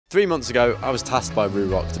3 months ago, I was tasked by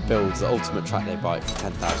Ruroc to build the ultimate track day bike for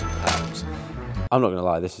 £10,000. I'm not going to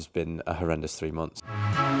lie, this has been a horrendous 3 months.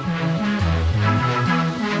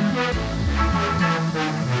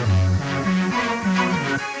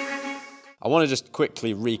 I want to just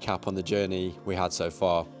quickly recap on the journey we had so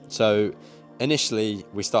far. So initially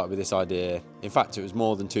we started with this idea. In fact, it was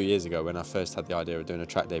more than 2 years ago when I first had the idea of doing a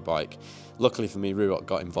track day bike. Luckily for me, Ruroc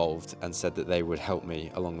got involved and said that they would help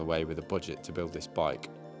me along the way with a budget to build this bike.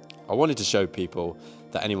 I wanted to show people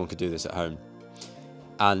that anyone could do this at home.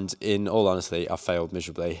 And in all honesty, I failed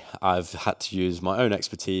miserably. I've had to use my own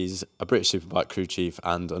expertise, a British Superbike crew chief,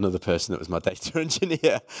 and another person that was my data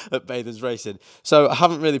engineer at Bathers Racing. So I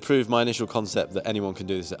haven't really proved my initial concept that anyone can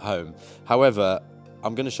do this at home. However,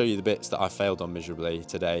 I'm going to show you the bits that I failed on miserably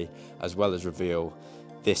today, as well as reveal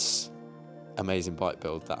this amazing bike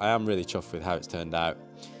build that I am really chuffed with how it's turned out.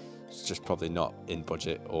 It's just probably not in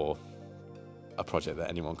budget or a project that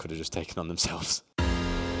anyone could have just taken on themselves.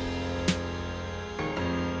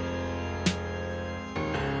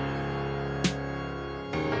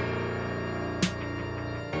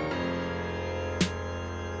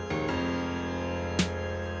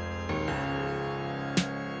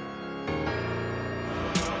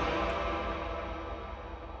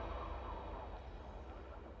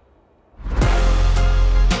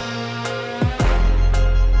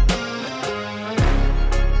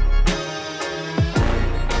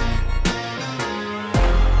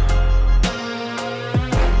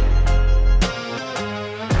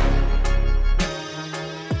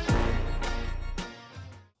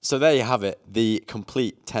 So there you have it, the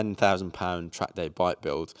complete £10,000 track day bike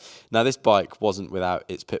build. Now this bike wasn't without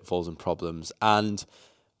its pitfalls and problems, and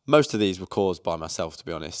most of these were caused by myself, to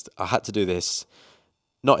be honest. I had to do this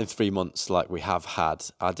not in 3 months like we have had.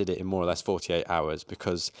 I did it in more or less 48 hours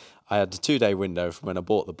because I had a 2-day window from when I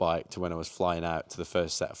bought the bike to when I was flying out to the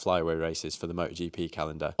first set of flyaway races for the MotoGP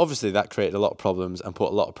calendar. Obviously that created a lot of problems and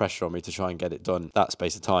put a lot of pressure on me to try and get it done that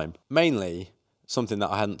space of time. Mainly, something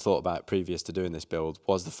that I hadn't thought about previous to doing this build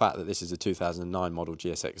was the fact that this is a 2009 model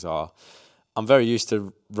GSX-R. I'm very used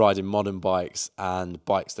to riding modern bikes and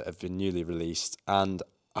bikes that have been newly released, and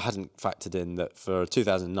I hadn't factored in that for a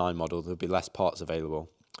 2009 model there'd be less parts available.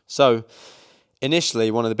 So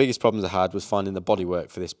initially, one of the biggest problems I had was finding the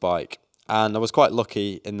bodywork for this bike, and I was quite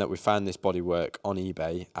lucky in that we found this bodywork on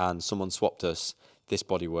eBay and someone swapped us this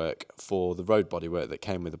bodywork for the road bodywork that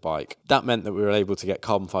came with the bike. That meant that we were able to get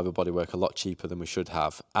carbon fibre bodywork a lot cheaper than we should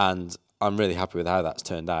have, and I'm really happy with how that's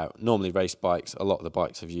turned out. Normally race bikes, a lot of the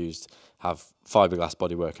bikes I've used have fiberglass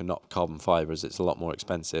bodywork and not carbon fibres. It's a lot more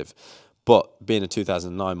expensive. But being a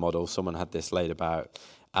 2009 model, someone had this laid about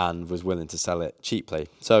and was willing to sell it cheaply.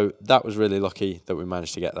 So that was really lucky that we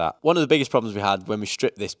managed to get that. One of the biggest problems we had when we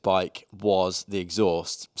stripped this bike was the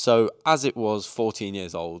exhaust. So as it was 14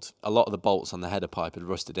 years old, a lot of the bolts on the header pipe had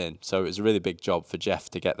rusted in. So it was a really big job for Jeff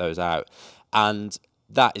to get those out. And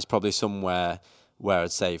that is probably somewhere where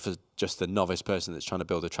I'd say for just a novice person that's trying to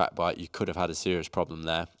build a track bike, you could have had a serious problem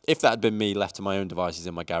there. If that had been me left to my own devices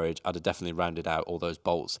in my garage, I'd have definitely rounded out all those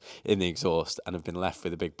bolts in the exhaust and have been left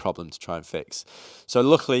with a big problem to try and fix. So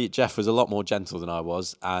luckily, Jeff was a lot more gentle than I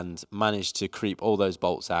was and managed to creep all those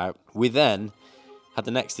bolts out. We then had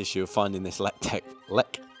the next issue of finding this Lextech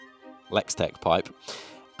pipe,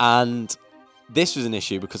 and this was an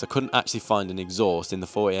issue because I couldn't actually find an exhaust in the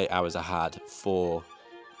 48 hours I had for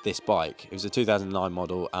this bike. It was a 2009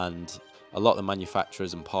 model, and a lot of the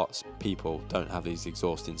manufacturers and parts people don't have these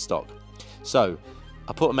exhausts in stock. So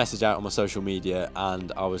I put a message out on my social media,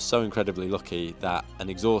 and I was so incredibly lucky that an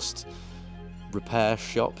exhaust repair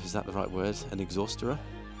shop, is that the right word? An exhausterer?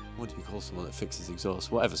 What do you call someone that fixes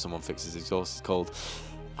exhaust? Whatever someone fixes exhaust is called.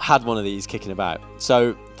 Had one of these kicking about.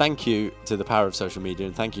 So thank you to the power of social media,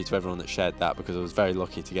 and thank you to everyone that shared that, because I was very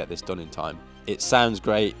lucky to get this done in time. It sounds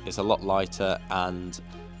great, it's a lot lighter, and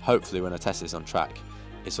hopefully when I test this on track,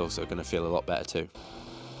 it's also going to feel a lot better too.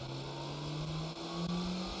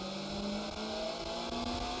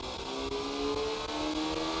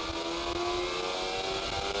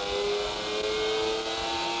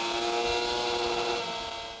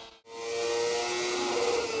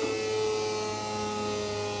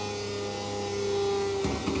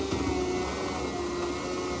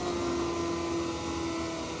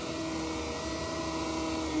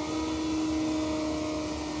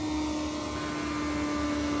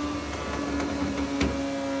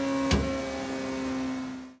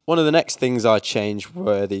 One of the next things I changed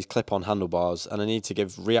were these clip-on handlebars, and I need to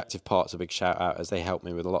give Reactive Parts a big shout out as they helped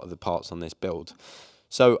me with a lot of the parts on this build.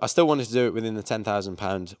 So I still wanted to do it within the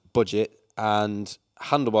 £10,000 budget, and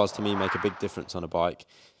handlebars to me make a big difference on a bike.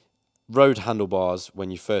 road handlebars,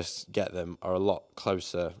 when you first get them, are a lot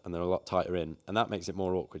closer and they're a lot tighter in, and that makes it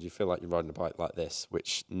more awkward. You feel like you're riding a bike like this,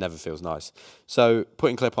 which never feels nice. So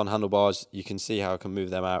putting clip-on handlebars, you can see how I can move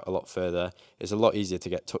them out a lot further. It's a lot easier to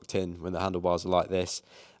get tucked in when the handlebars are like this,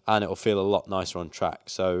 and it'll feel a lot nicer on track.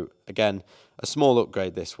 So again, a small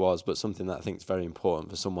upgrade this was, but something that I think is very important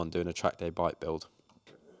for someone doing a track day bike build.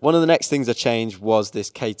 One of the next things I changed was this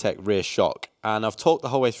K-Tech rear shock, and I've talked the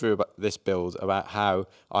whole way through about this build about how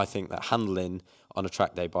I think that handling on a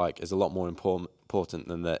track day bike is a lot more important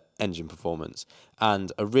than the engine performance,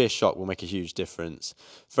 and a rear shock will make a huge difference.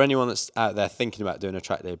 For anyone that's out there thinking about doing a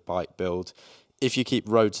track day bike build, if you keep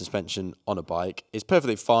road suspension on a bike, it's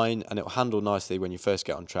perfectly fine and it'll handle nicely when you first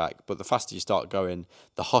get on track, but the faster you start going,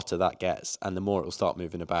 the hotter that gets and the more it'll start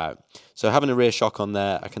moving about. So having a rear shock on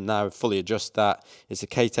there, I can now fully adjust that. It's a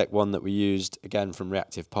K-Tech one that we used, again, from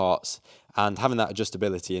Reactive Parts, and having that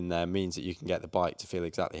adjustability in there means that you can get the bike to feel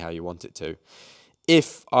exactly how you want it to.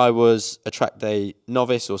 If I was a track day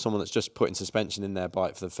novice or someone that's just putting suspension in their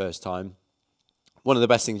bike for the first time, one of the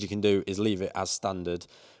best things you can do is leave it as standard.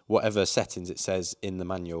 Whatever settings it says in the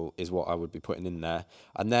manual is what I would be putting in there.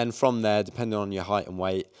 And then from there, depending on your height and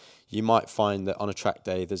weight, you might find that on a track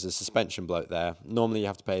day, there's a suspension bloke there. Normally you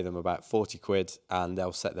have to pay them about 40 quid and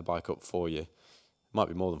they'll set the bike up for you. Might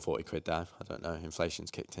be more than 40 quid now, I don't know,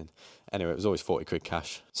 inflation's kicked in. Anyway, it was always 40 quid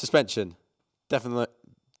cash. Suspension, definitely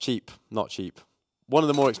cheap, not cheap. One of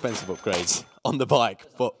the more expensive upgrades on the bike,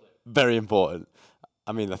 but very important.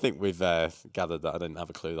 I mean, I think we've gathered that I didn't have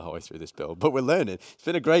a clue the whole way through this build, but we're learning. It's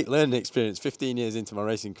been a great learning experience. 15 years into my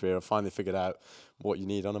racing career, I finally figured out what you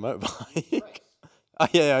need on a motorbike. Oh,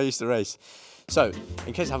 yeah, I used to race. So,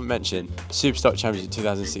 in case I haven't mentioned, Superstock Championship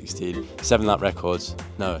 2016, 7 lap records.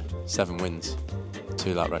 No, 7 wins,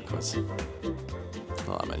 2 lap records.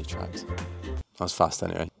 Not that many tracks. I was fast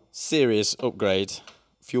anyway. Serious upgrade,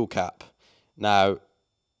 fuel cap. Now,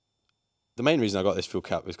 the main reason I got this fuel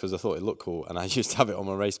cap was because I thought it looked cool and I used to have it on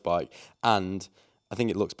my race bike, and I think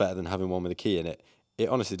it looks better than having one with a key in it. It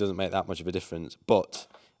honestly doesn't make that much of a difference, but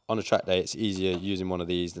on a track day it's easier using one of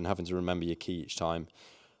these than having to remember your key each time.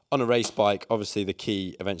 On a race bike, obviously the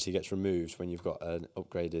key eventually gets removed when you've got an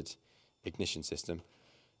upgraded ignition system.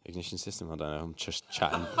 Ignition system? I don't know, I'm just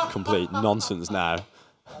chatting complete nonsense now.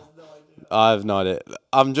 I have no idea.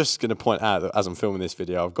 I'm just going to point out that as I'm filming this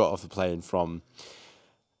video, I've got off the plane from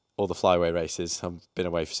all the flyaway races. I've been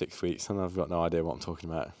away for 6 weeks and I've got no idea what I'm talking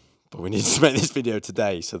about. But we need to make this video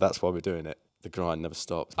today, so that's why we're doing it. The grind never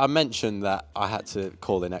stopped. I mentioned that I had to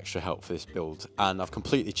call in extra help for this build, and I've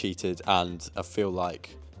completely cheated, and I feel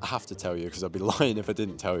like I have to tell you because I'd be lying if I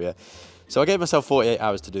didn't tell you. So I gave myself 48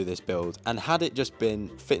 hours to do this build, and had it just been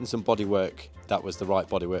fitting some bodywork that was the right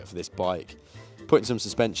bodywork for this bike, putting some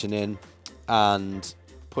suspension in and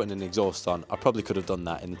putting an exhaust on, I probably could have done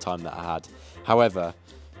that in the time that I had. However,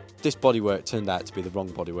 this bodywork turned out to be the wrong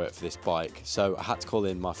bodywork for this bike, so I had to call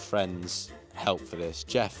in my friend's help for this.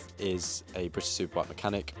 Jeff is a British Superbike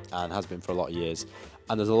mechanic and has been for a lot of years,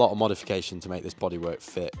 and there's a lot of modification to make this bodywork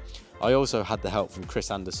fit. I also had the help from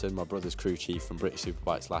Chris Anderson, my brother's crew chief from British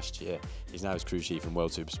Superbikes last year. He's now his crew chief in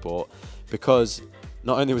World Supersport, because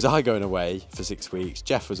not only was I going away for 6 weeks,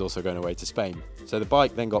 Jeff was also going away to Spain. So the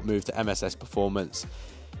bike then got moved to MSS Performance.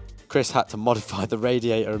 Chris had to modify the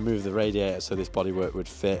radiator and move the radiator so this bodywork would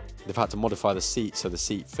fit. They've had to modify the seat so the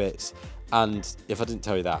seat fits. And if I didn't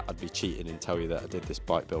tell you that, I'd be cheating and tell you that I did this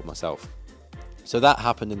bike build myself. So that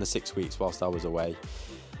happened in the 6 weeks whilst I was away.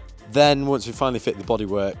 Then once we finally fit the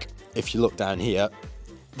bodywork, if you look down here,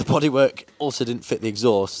 the bodywork also didn't fit the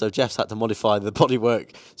exhaust. So Jeff's had to modify the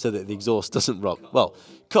bodywork so that the exhaust doesn't rock. Well,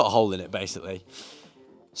 cut a hole in it basically.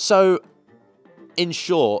 So in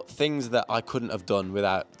short, things that I couldn't have done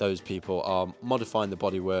without those people are modifying the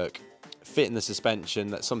bodywork, fitting the suspension.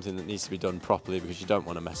 That's something that needs to be done properly because you don't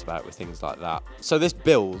want to mess about with things like that. So this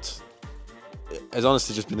build has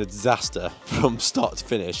honestly just been a disaster from start to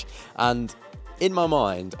finish. And in my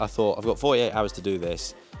mind, I thought, I've got 48 hours to do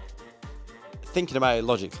this. Thinking about it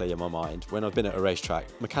logically in my mind, when I've been at a racetrack,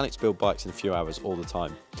 mechanics build bikes in a few hours all the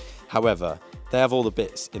time. However, they have all the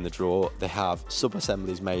bits in the drawer, they have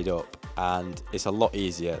sub-assemblies made up, and it's a lot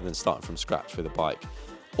easier than starting from scratch with a bike.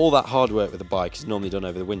 All that hard work with the bike is normally done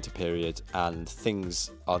over the winter period, and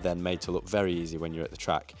things are then made to look very easy when you're at the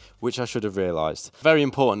track, which I should have realised. A very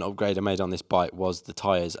important upgrade I made on this bike was the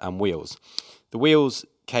tyres and wheels. The wheels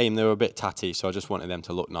came, they were a bit tatty, so I just wanted them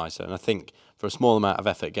to look nicer, and I think for a small amount of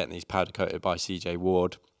effort getting these powder coated by CJ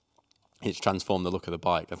Ward, it's transformed the look of the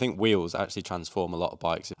bike. I think wheels actually transform a lot of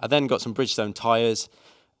bikes. I then got some Bridgestone tyres.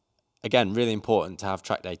 Again, really important to have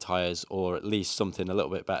track day tyres, or at least something a little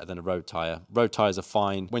bit better than a road tyre. Road tyres are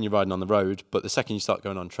fine when you're riding on the road, but the second you start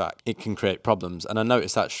going on track, it can create problems. And I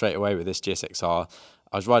noticed that straight away with this GSX-R.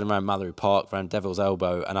 I was riding around Mallory Park, around Devil's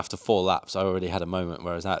Elbow, and after 4 laps, I already had a moment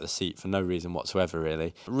where I was out of the seat for no reason whatsoever,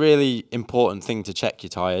 really. Really important thing to check your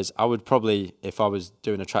tyres. I would probably, if I was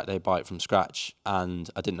doing a track day bike from scratch and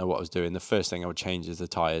I didn't know what I was doing, the first thing I would change is the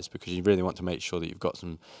tyres, because you really want to make sure that you've got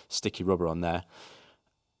some sticky rubber on there.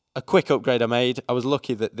 A quick upgrade I made, I was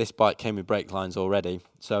lucky that this bike came with brake lines already,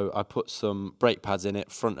 so I put some brake pads in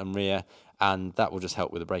it, front and rear, and that will just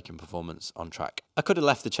help with the braking performance on track. I could have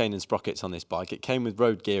left the chain and sprockets on this bike. It came with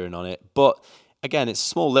road gearing on it, but again, it's a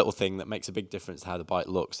small little thing that makes a big difference to how the bike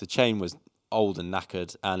looks. The chain was old and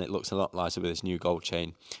knackered, and it looks a lot nicer with this new gold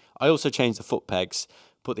chain. I also changed the foot pegs,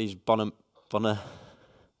 put these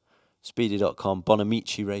Speedy.com,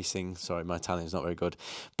 Bonamici Racing, sorry, my Italian's not very good,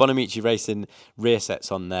 Bonamici Racing rear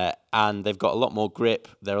sets on there, and they've got a lot more grip.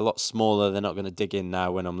 They're a lot smaller. They're not going to dig in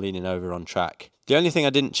now when I'm leaning over on track. The only thing I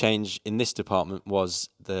didn't change in this department was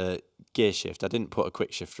the gear shift. I didn't put a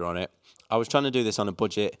quick shifter on it. I was trying to do this on a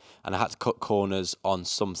budget, and I had to cut corners on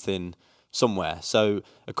something somewhere. So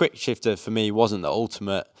a quick shifter for me wasn't the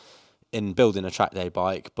ultimate in building a track day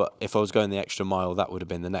bike, but if I was going the extra mile, that would have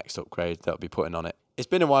been the next upgrade that I'd be putting on it. It's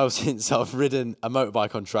been a while since I've ridden a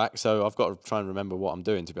motorbike on track, so I've got to try and remember what I'm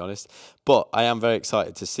doing, to be honest. But I am very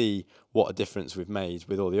excited to see what a difference we've made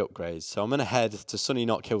with all the upgrades. So I'm going to head to sunny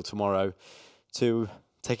Knockhill tomorrow to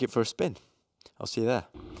take it for a spin. I'll see you there.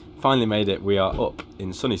 Finally made it. We are up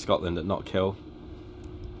in sunny Scotland at Knockhill.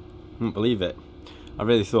 Couldn't believe it. I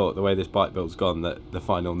really thought the way this bike build's gone that the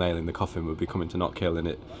final nail in the coffin would be coming to Knockhill and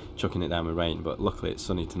it chucking it down with rain, but luckily it's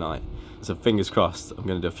sunny tonight. So fingers crossed, I'm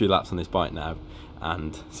going to do a few laps on this bike now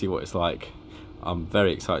and see what it's like. I'm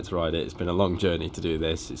very excited to ride it. It's been a long journey to do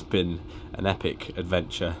this. It's been an epic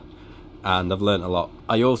adventure and I've learnt a lot.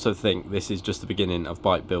 I also think this is just the beginning of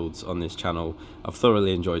bike builds on this channel. I've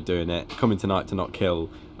thoroughly enjoyed doing it. Coming tonight to Knockhill,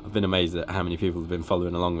 I've been amazed at how many people have been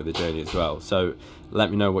following along with the journey as well. So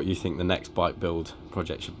let me know what you think the next bike build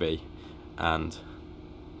project should be, and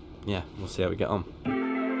yeah, we'll see how we get on.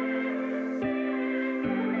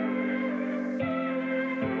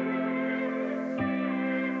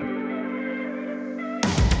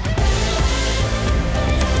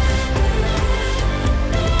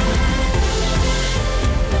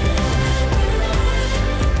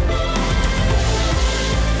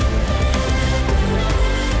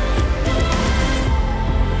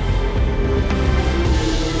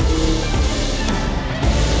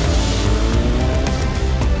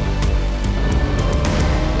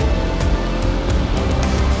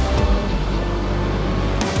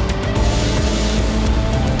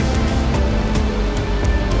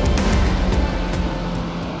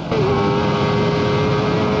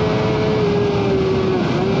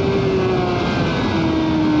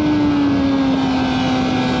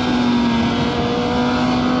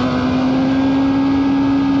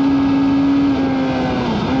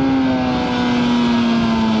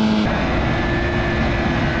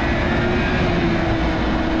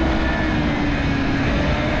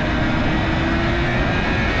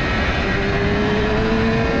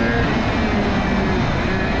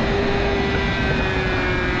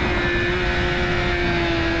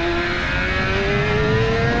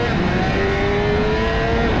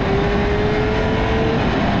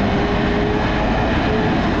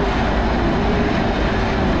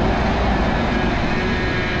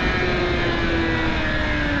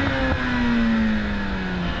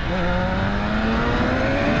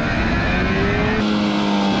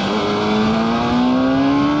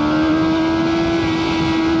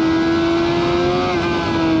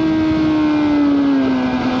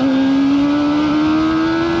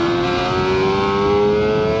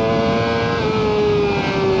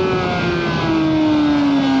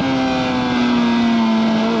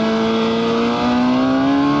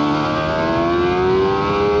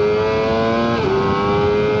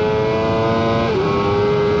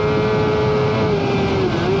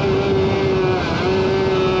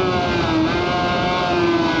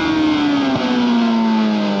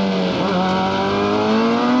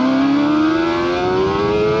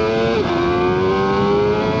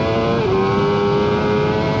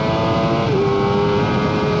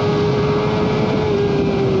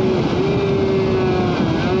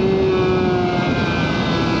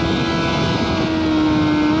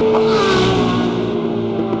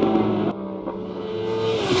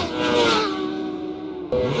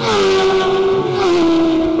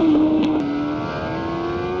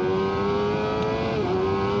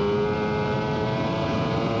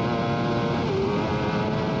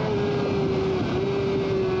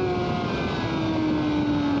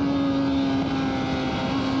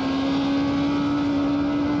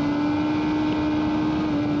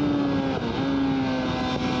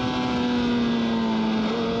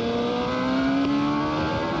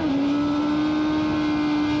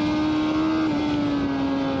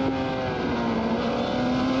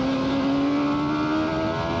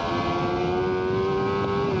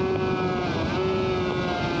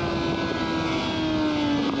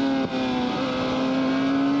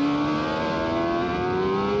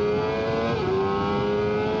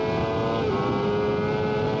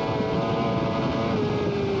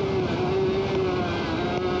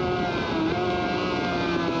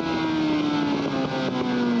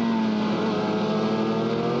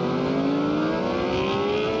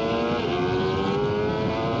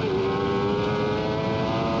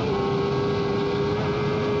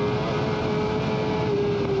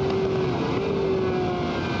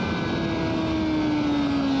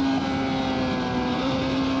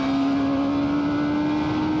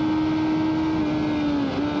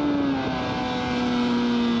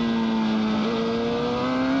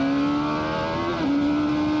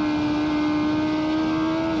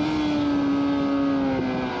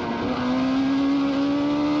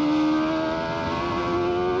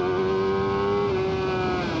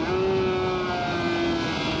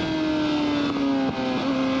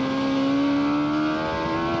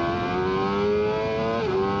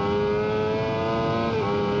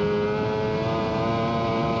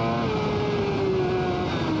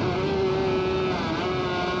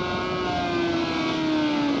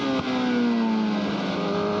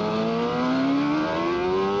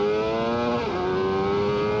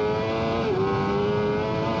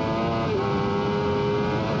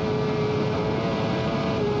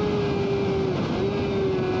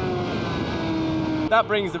 that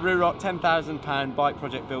brings the Ruroc £10,000 bike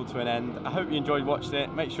project build to an end. I hope you enjoyed watching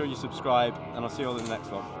it. Make sure you subscribe, and I'll see you all in the next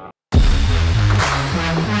one.